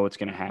kind of know what's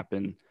going to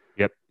happen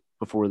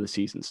before the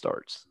season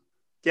starts.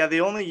 Yeah,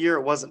 the only year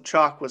it wasn't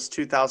chalk was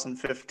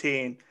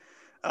 2015,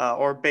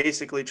 or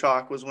basically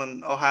chalk was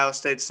when Ohio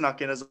State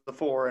snuck in as a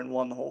 4 and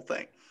won the whole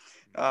thing.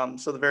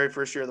 So the very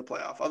first year of the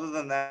playoff. Other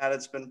than that,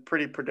 it's been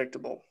pretty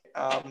predictable.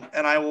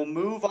 And I will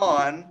move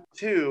on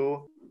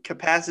to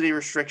capacity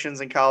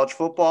restrictions in college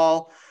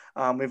football.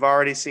 We've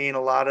already seen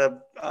a lot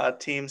of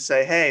teams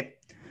say, hey,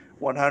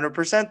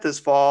 100% this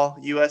fall.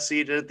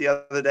 USC did it the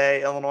other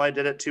day. Illinois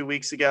did it 2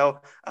 weeks ago.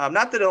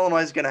 Not that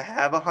Illinois is going to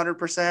have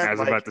 100%. I was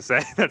about to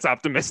say, that's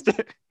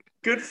optimistic.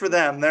 Good for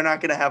them. They're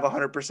not going to have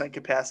 100%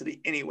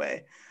 capacity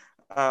anyway,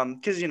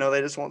 because, you know,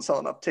 they just won't sell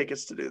enough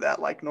tickets to do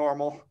that like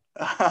normal.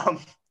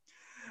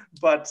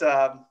 But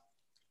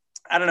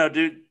I don't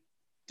know,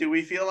 do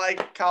we feel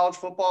like college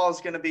football is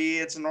going to be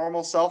its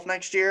normal self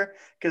next year?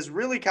 Because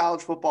really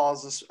college football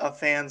is a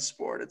fan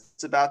sport.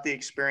 It's about the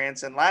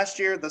experience. And last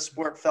year, the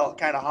sport felt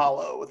kind of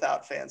hollow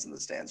without fans in the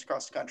stands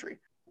across the country.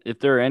 If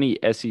there are any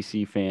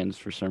SEC fans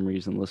for some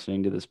reason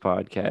listening to this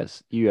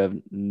podcast, you have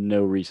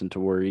no reason to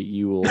worry.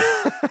 You will,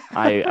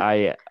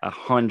 I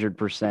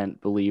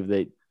 100% believe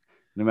that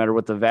no matter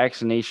what the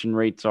vaccination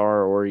rates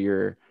are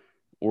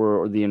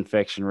or the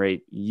infection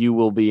rate, you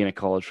will be in a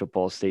college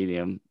football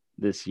stadium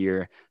this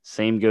year.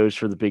 Same goes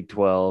for the Big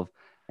 12,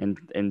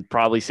 and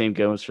probably same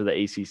goes for the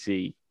ACC.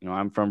 You know,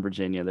 I'm from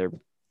Virginia. They're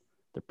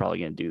probably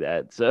going to do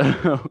that.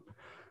 So,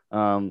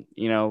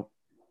 you know,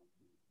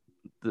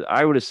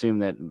 I would assume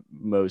that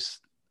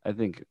I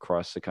think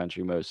across the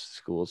country, most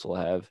schools will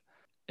have,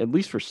 at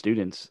least for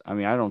students. I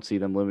mean, I don't see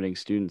them limiting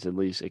students, at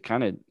least. It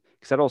kind of,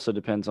 because that also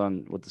depends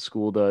on what the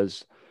school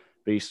does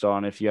based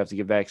on if you have to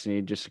get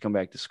vaccinated just to come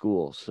back to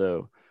school.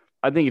 So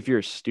I think if you're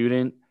a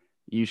student,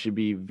 you should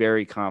be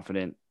very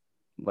confident,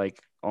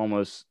 like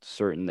almost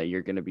certain that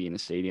you're going to be in a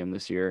stadium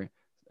this year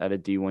at a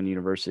D1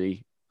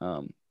 university.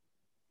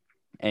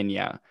 And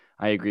yeah,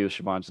 I agree with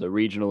Shivansh, though.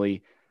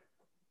 Regionally,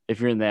 if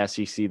you're in the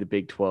SEC, the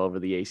Big 12, or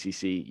the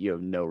ACC, you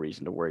have no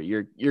reason to worry.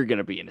 You're going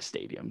to be in a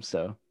stadium.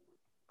 So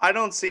I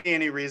don't see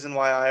any reason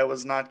why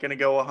Iowa's not going to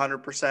go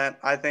 100%.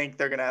 I think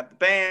they're going to have the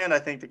band. I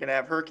think they're going to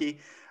have Herky.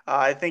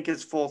 I think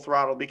it's full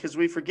throttle because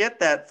we forget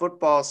that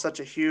football is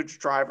such a huge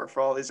driver for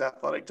all these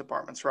athletic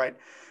departments, right?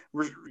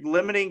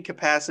 Limiting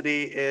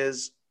capacity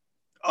is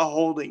a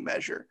holding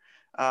measure.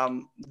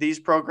 These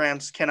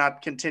programs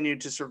cannot continue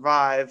to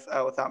survive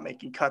without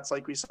making cuts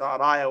like we saw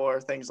at Iowa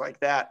or things like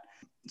that.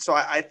 So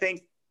I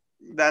think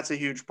that's a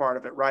huge part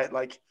of it, right?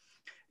 Like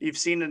you've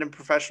seen it in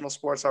professional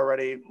sports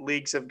already.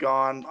 Leagues have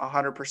gone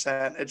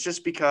 100%. It's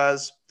just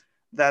because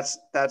that's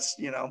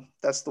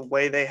the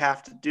way they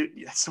have to do.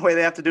 That's the way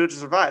they have to do it to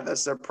survive.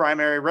 That's their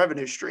primary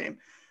revenue stream,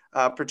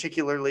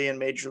 particularly in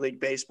Major League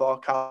Baseball,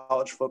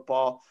 college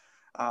football,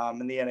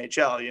 and the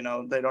NHL. You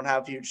know, they don't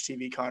have huge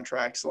TV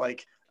contracts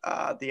like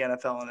the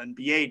NFL and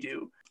NBA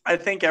do. I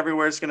think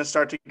everywhere is going to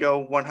start to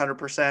go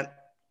 100%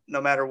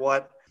 no matter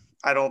what.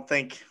 I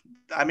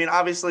mean,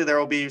 obviously there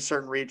will be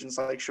certain regions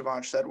like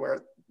Shivansh said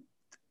where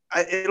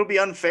it'll be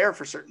unfair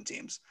for certain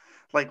teams.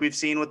 Like we've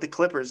seen with the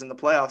Clippers in the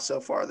playoffs so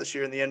far this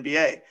year in the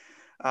NBA.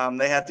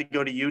 They had to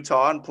go to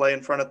Utah and play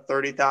in front of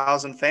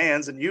 30,000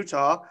 fans in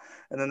Utah.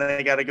 And then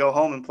they got to go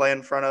home and play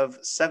in front of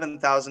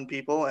 7,000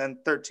 people and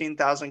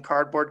 13,000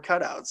 cardboard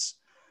cutouts.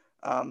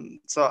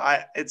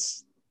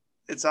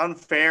 It's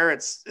unfair.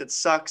 It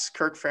sucks.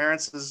 Kirk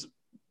Ferentz has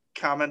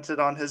commented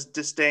on his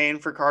disdain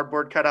for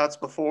cardboard cutouts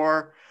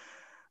before.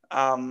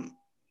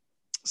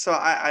 So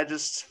I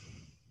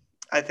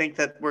think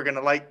that we're going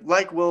to,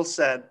 like Will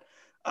said,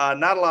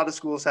 not a lot of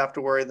schools have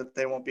to worry that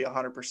they won't be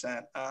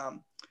 100%.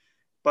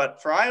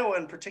 But for Iowa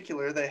in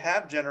particular, they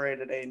have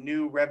generated a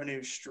new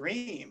revenue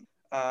stream.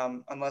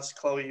 Unless,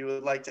 Chloe, you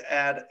would like to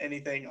add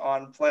anything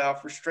on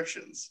playoff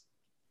restrictions,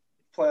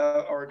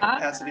 or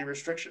capacity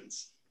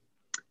restrictions.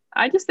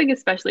 I just think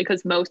especially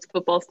because most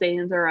football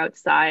stadiums are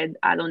outside.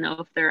 I don't know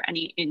if there are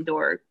any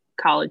indoor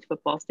college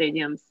football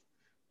stadiums.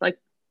 Like,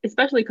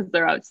 especially because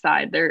they're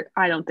outside,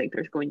 I don't think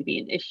there's going to be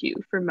an issue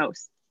for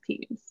most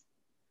teams.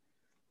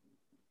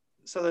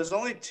 So there's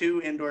only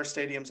 2 indoor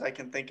stadiums I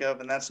can think of,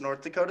 and that's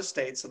North Dakota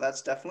State, so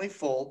that's definitely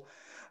full,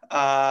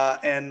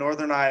 and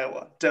Northern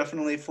Iowa,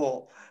 definitely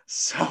full.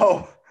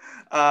 So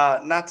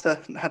not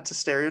to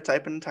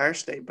stereotype an entire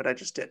state, but I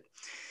just did.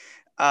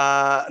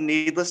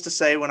 Needless to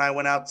say, when I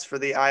went out for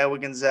the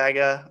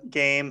Iowa-Gonzaga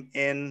game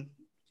in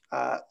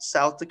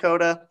South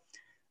Dakota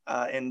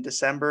in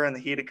December in the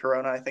heat of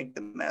Corona, I think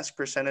the mask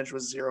percentage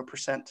was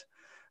 0%.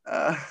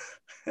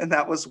 And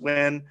that was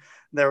when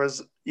there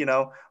was,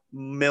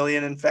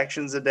 million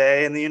infections a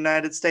day in the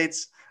United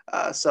States.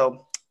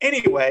 So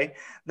anyway,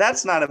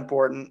 that's not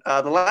important.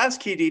 The last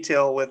key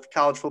detail with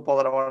college football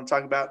that I want to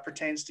talk about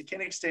pertains to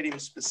Kinnick Stadium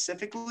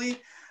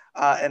specifically,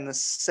 and the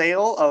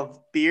sale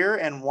of beer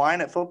and wine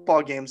at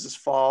football games this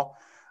fall.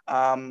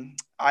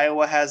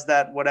 Iowa has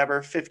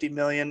that 50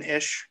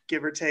 million-ish,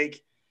 give or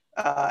take,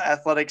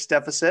 athletics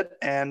deficit.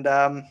 And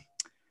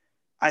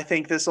I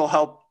think this will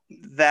help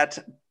that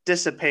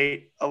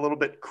dissipate a little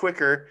bit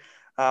quicker.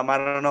 I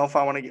don't know if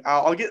I want to.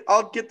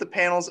 I'll get the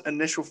panel's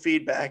initial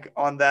feedback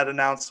on that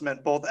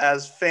announcement, both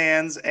as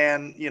fans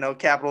and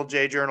capital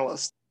J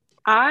journalists.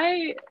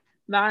 My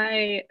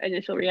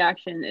initial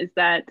reaction is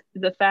that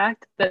the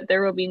fact that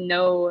there will be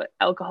no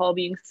alcohol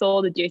being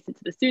sold adjacent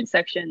to the student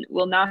section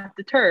will not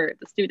deter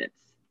the students.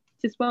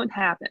 It just won't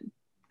happen.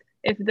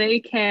 If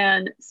they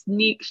can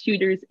sneak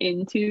shooters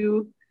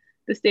into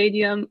the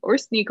stadium or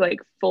sneak like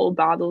full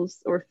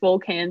bottles or full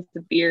cans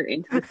of beer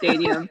into the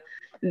stadium,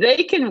 they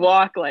can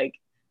walk like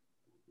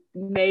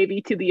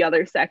maybe to the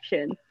other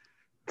section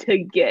to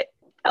get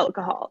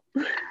alcohol.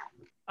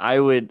 I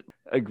would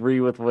agree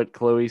with what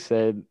Chloe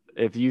said.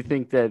 If you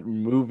think that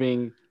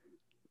moving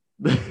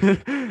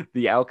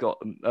the alcohol,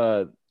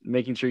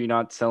 making sure you're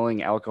not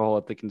selling alcohol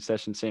at the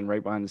concession stand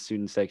right behind the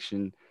student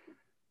section,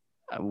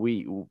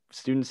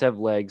 students have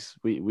legs.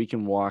 We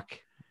can walk.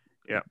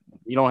 Yeah.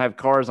 We don't have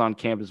cars on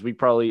campus.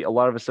 A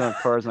lot of us don't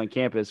have cars on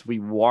campus. We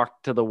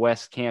walk to the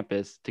West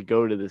Campus to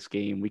go to this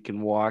game. We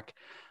can walk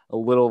a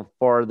little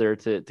farther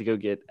to go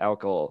get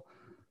alcohol.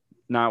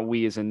 Not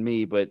we as in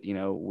me, but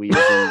we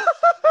as in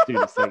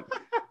students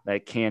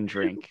that can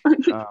drink.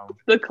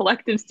 The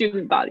collective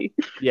student body.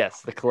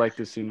 Yes, the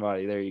collective student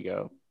body. There you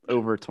go.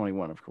 Over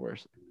 21, of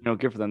course.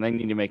 Good for them. They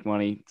need to make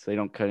money, so they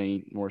don't cut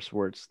any more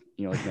sports,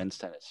 like men's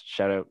tennis.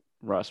 Shout out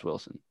Ross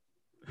Wilson.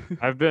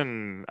 I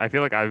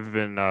feel like I've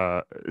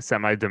been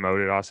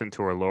semi-demoted, Austin,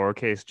 to a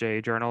lowercase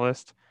j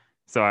journalist.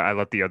 So I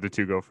let the other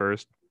 2 go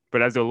first.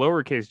 But as a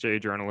lowercase j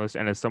journalist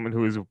and as someone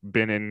who has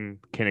been in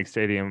Kinnick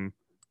Stadium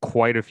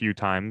quite a few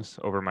times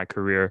over my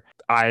career,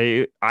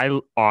 I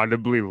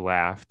audibly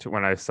laughed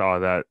when I saw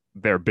that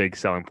their big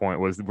selling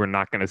point was we're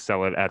not going to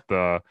sell it at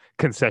the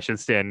concession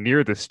stand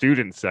near the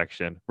student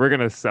section. We're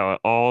going to sell it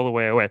all the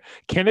way away.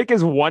 Kinnick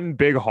is one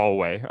big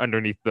hallway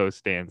underneath those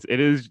stands. It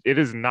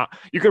is not.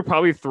 You could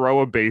probably throw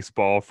a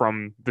baseball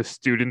from the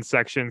student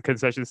section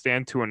concession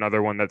stand to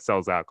another one that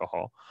sells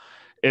alcohol.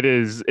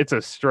 It's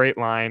a straight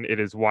line. It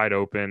is wide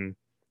open.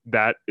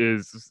 That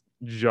is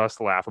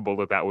just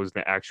laughable that was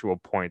the actual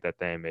point that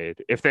they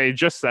made. If they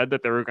just said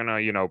that they were going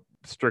to,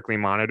 strictly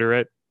monitor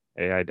it,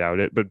 A, I doubt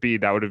it, but B,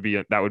 that would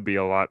be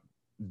a lot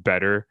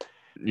better,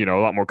 a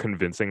lot more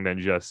convincing than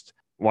just,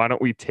 why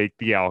don't we take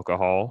the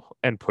alcohol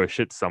and push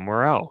it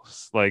somewhere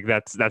else? Like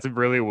that's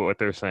really what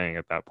they're saying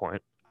at that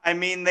point. I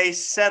mean, they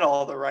said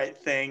all the right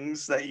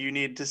things that you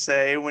need to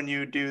say when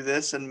you do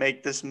this and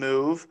make this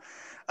move.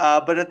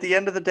 But at the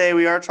end of the day,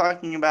 we are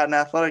talking about an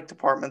athletic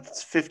department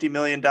that's $50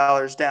 million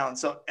down.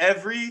 So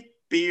every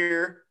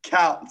beer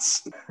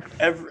counts.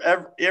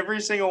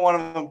 Every single one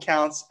of them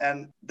counts.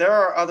 And there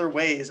are other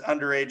ways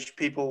underage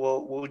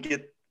people will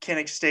get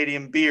Kinnick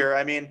Stadium beer.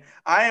 I mean,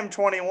 I am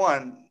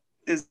 21.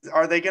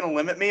 Are they going to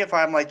limit me if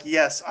I'm like,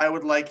 yes, I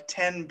would like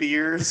 10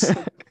 beers?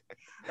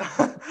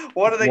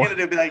 What are they going to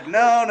do? Be like,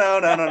 no.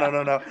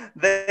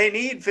 They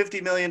need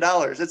 $50 million.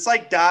 It's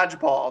like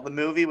Dodgeball, the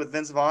movie with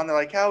Vince Vaughn. They're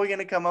like, how are we going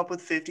to come up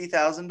with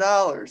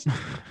 $50,000?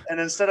 And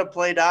instead of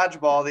play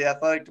Dodgeball, the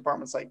athletic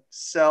department's like,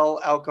 sell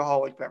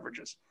alcoholic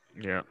beverages.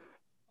 Yeah.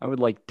 I would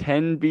like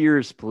 10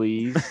 beers,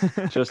 please,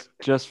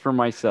 just for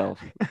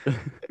myself.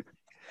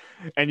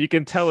 And you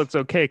can tell it's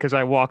okay because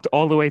I walked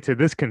all the way to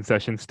this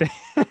concession stand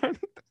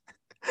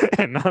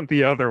and not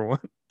the other one.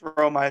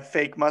 Throw my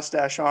fake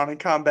mustache on and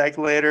come back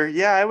later.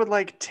 Yeah, I would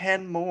like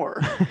 10 more.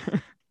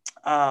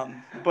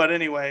 But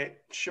anyway,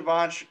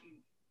 Shivansh,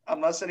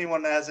 unless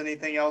anyone has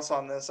anything else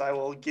on this, I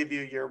will give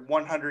you your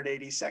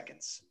 180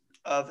 seconds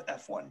of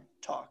F1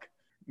 talk.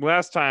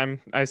 Last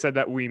time I said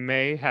that we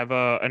may have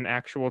an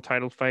actual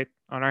title fight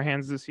on our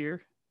hands this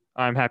year.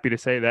 I'm happy to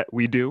say that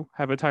we do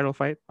have a title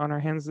fight on our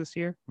hands this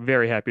year.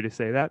 Very happy to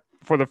say that.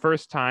 For the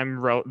first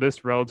time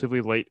this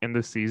relatively late in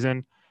the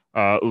season,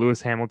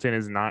 Lewis Hamilton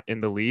is not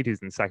in the lead.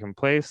 He's in second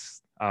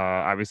place.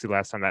 Obviously,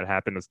 last time that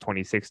happened was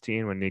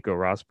 2016 when Nico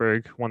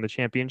Rosberg won the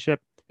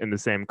championship in the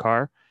same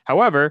car.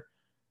 However,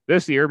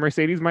 this year,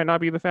 Mercedes might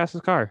not be the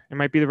fastest car. It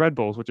might be the Red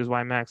Bulls, which is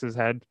why Max has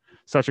had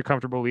such a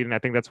comfortable lead. And I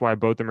think that's why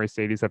both the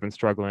Mercedes have been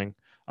struggling.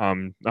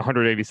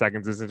 180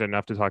 seconds isn't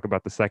enough to talk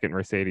about the second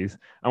Mercedes.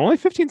 I'm only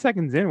 15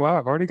 seconds in. Wow,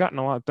 I've already gotten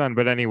a lot done.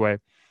 But anyway,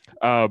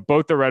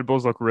 both the Red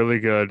Bulls look really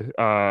good.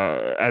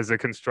 As a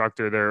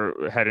constructor,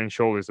 they're head and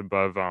shoulders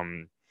above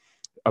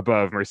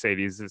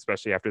Mercedes,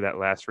 especially after that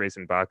last race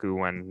in Baku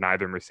when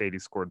neither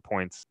Mercedes scored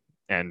points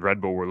and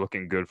Red Bull were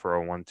looking good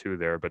for a 1-2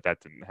 there, but that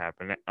didn't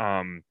happen.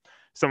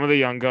 Some of the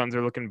young guns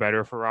are looking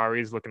better.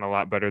 Ferrari's looking a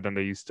lot better than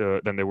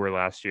they were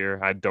last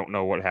year. I don't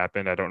know what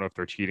happened. I don't know if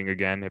they're cheating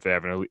again, if they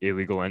have an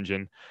illegal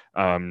engine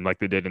like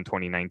they did in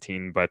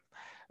 2019, but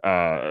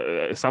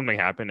something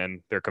happened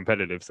and they're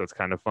competitive, so it's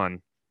kind of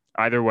fun.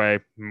 Either way,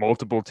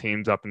 multiple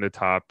teams up in the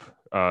top.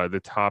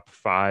 The top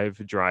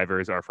 5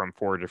 drivers are from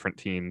 4 different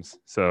teams.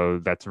 So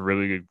that's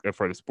really good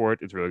for the sport.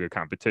 It's really good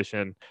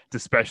competition. It's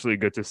especially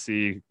good to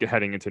see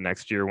heading into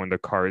next year when the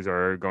cars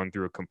are going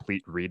through a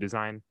complete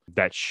redesign.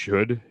 That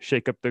should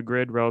shake up the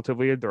grid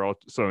relatively. They're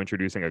also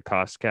introducing a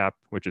cost cap,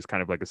 which is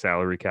kind of like a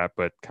salary cap,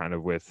 but kind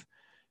of with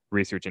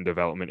research and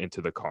development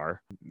into the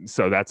car.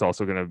 So that's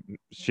also going to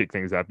shake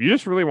things up. You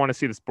just really want to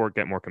see the sport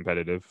get more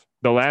competitive. For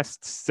the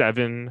last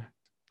 7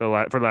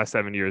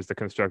 years, the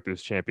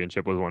Constructors'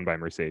 Championship was won by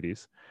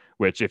Mercedes,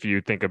 which if you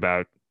think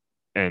about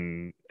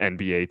an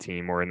NBA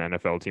team or an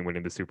NFL team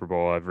winning the Super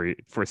Bowl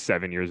for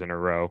 7 years in a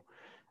row,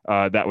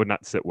 that would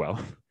not sit well.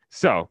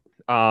 So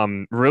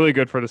really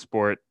good for the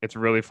sport. It's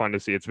really fun to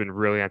see. It's been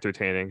really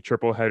entertaining.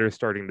 Triple header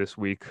starting this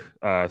week.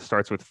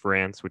 Starts with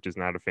France, which is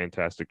not a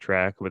fantastic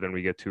track, but then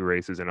we get 2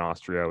 races in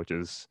Austria,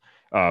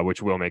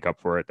 which will make up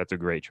for it. That's a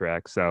great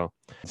track. So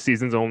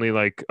season's only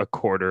like a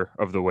quarter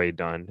of the way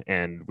done,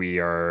 and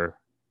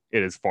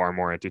it is far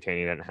more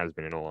entertaining than it has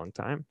been in a long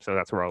time. So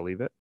that's where I'll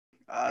leave it.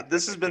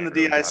 This has been the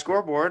DI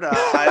Scoreboard.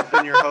 I've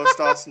been your host,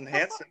 Austin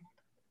Hanson.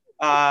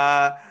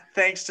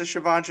 Thanks to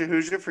Shivansh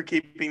Ahuja for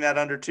keeping that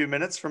under 2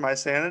 minutes for my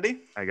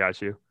sanity. I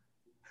got you.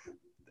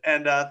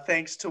 And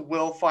thanks to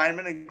Will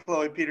Fineman and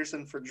Chloe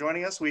Peterson for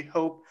joining us. We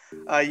hope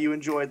you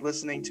enjoyed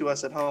listening to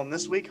us at home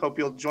this week. Hope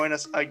you'll join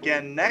us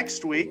again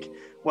next week.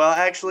 Well,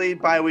 actually,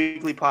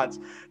 bi-weekly pods.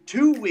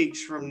 2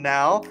 weeks from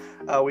now,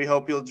 we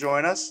hope you'll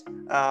join us.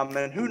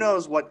 And who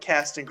knows what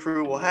cast and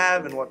crew we'll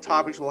have and what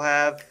topics we'll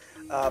have.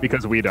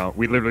 Because we don't.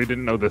 We literally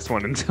didn't know this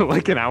one until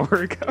like an hour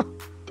ago.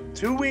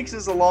 2 weeks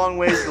is a long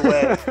ways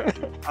away.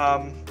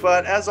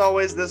 But as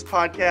always, this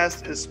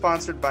podcast is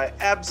sponsored by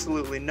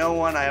absolutely no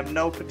one. I have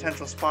no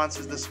potential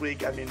sponsors this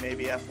week. I mean,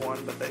 maybe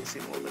F1, but they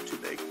seem a little bit too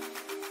big.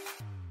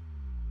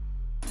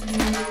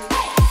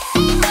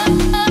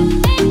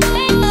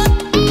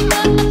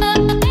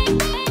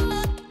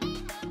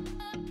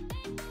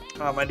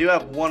 I do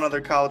have one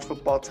other college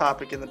football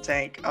topic in the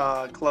tank,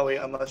 Chloe,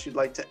 unless you'd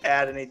like to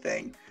add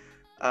anything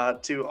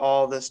to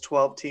all this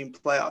 12-team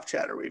playoff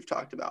chatter we've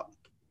talked about.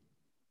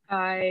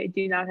 I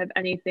do not have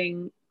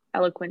anything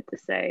eloquent to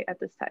say at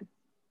this time.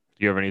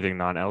 Do you have anything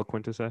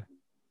non-eloquent to say?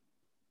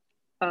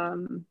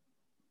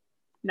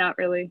 Not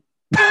really.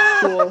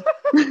 Cool.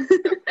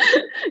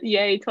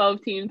 Yay,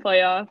 12-team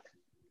playoffs.